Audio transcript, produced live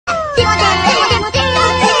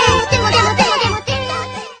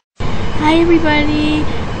Hi everybody,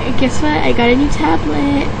 guess what, I got a new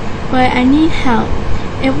tablet, but I need help.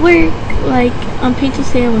 It worked like on Paint to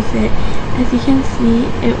Sale with it. As you can see,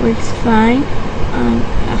 it works fine on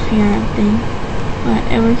a hair thing, but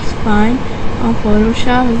it works fine on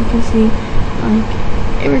Photoshop. As you can see, like,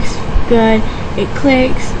 it works good, it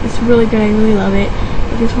clicks, it's really good, I really love it.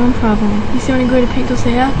 But there's one problem. You see when I go to Paint to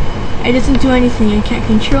Sale, it doesn't do anything. I can't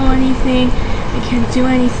control anything, I can't do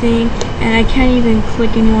anything, and I can't even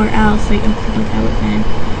click anywhere else like I'm clicking with tablet pen.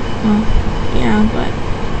 Well, yeah, but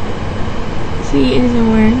see, it doesn't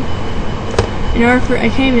work. In order for, I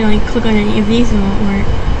can't even like click on any of these, it won't work.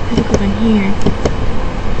 I have to click on here.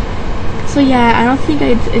 So yeah, I don't think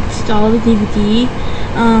I installed the DVD.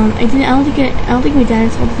 I don't think my dad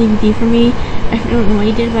installed the DVD for me. I don't know what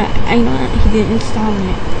he did, but I know that he didn't install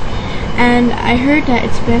it. And I heard that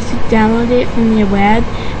it's best to download it from the web,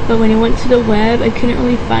 but when I went to the web, I couldn't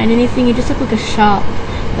really find anything. It just looked like a shop,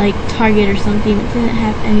 like Target or something. It didn't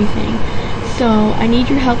have anything. So I need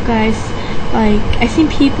your help, guys. Like, I've seen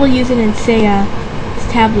people use it in Seiya, this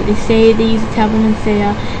tablet. They say they use a tablet in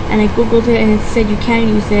Seiya, and I googled it and it said you can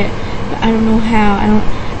use it, but I don't know how.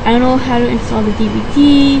 I don't know how to install the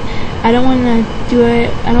DVD. I don't want to do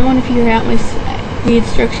it. I don't want to figure out the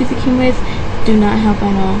instructions it came with. Do not help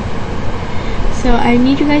at all. So I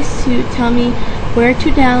need you guys to tell me where to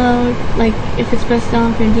download, like if it's best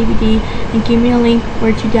download for a DVD, and give me a link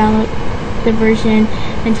where to download the version,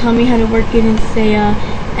 and tell me how to work it in Seiya,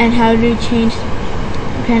 and how to change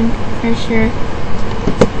pen pressure,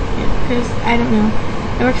 because I don't know.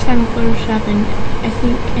 It works fine with Photoshop, and I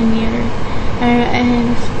think any other, and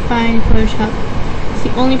it's fine in Photoshop. It's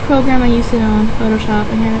the only program I use it on, Photoshop.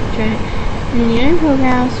 I haven't tried it in any other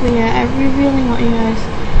program. So yeah, I really want you guys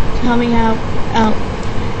to help me out.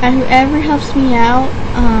 And whoever helps me out,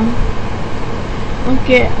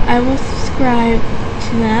 I will subscribe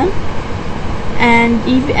to them. And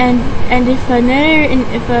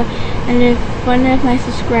if one of my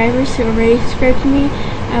subscribers who already subscribed to me,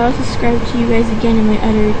 I will subscribe to you guys again in my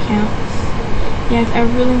other accounts. Yes, I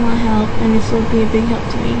really want help, and this will be a big help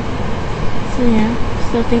to me. So yeah,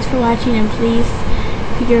 so thanks for watching, and please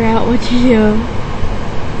figure out what to do.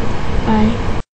 Bye.